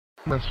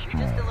You're just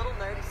a little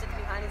nerd who sits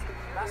behind his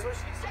computer. That's what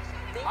she said.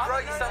 Bro,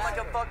 you sound like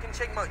a fucking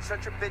chick mode.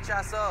 Shut your bitch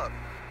ass up.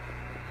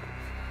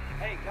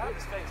 Hey, get out of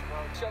his face, bro.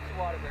 Shove the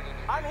water burning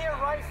in. I'm here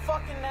right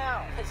fucking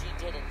now. Because you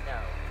didn't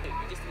know. Dude,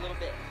 you're just a little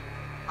bitch.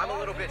 I'm a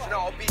little bitch. No,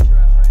 I'll beat your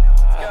ass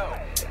right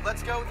now.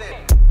 Let's go. Let's go then.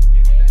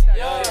 You said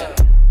that shit.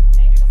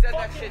 You said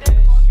that shit.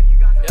 Didn't fucking you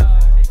guys.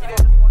 You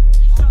didn't fucking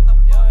shut the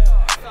fuck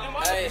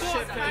up. Hey,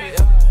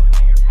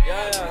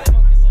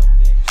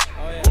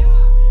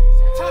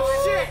 Tough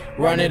shit.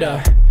 Run it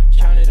up,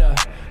 count it up,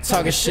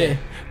 talking shit,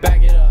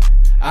 back it up.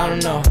 I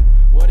don't know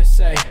what to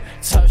say.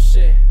 Tough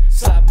shit,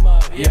 slap 'em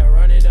up. Yeah,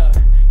 run it up,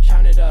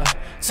 count it up,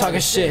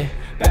 talking shit,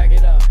 back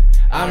it up.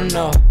 I don't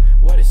know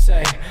what to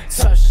say.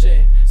 Tough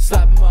shit,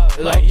 slap 'em up.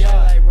 Like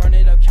yeah, like run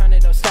it up, count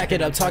it up, stack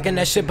it up. Talking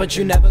that shit, but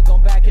you never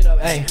gon' back it up.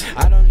 Ayy,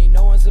 I don't need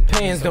no one's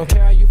opinions. Don't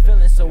care how you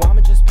feeling, so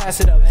I'ma just pass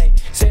it up. Ayy,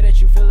 say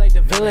that you feel like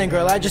the villain,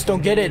 girl. I just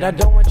don't get it. I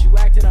don't want you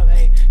acting up.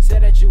 Ayy, say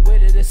that you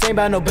with it. This ain't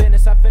about no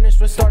business. I finished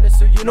what started,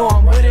 so you know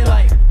I'm with it.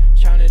 Like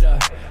count it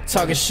up,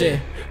 talking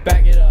shit,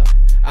 back it up.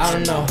 I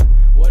don't know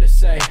what to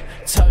say.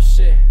 Tough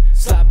shit,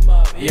 slap 'em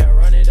up. Yeah,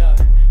 run it up,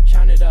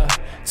 count it up,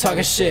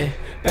 talking shit,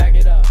 back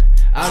it up.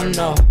 I don't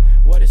know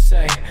what to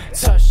say.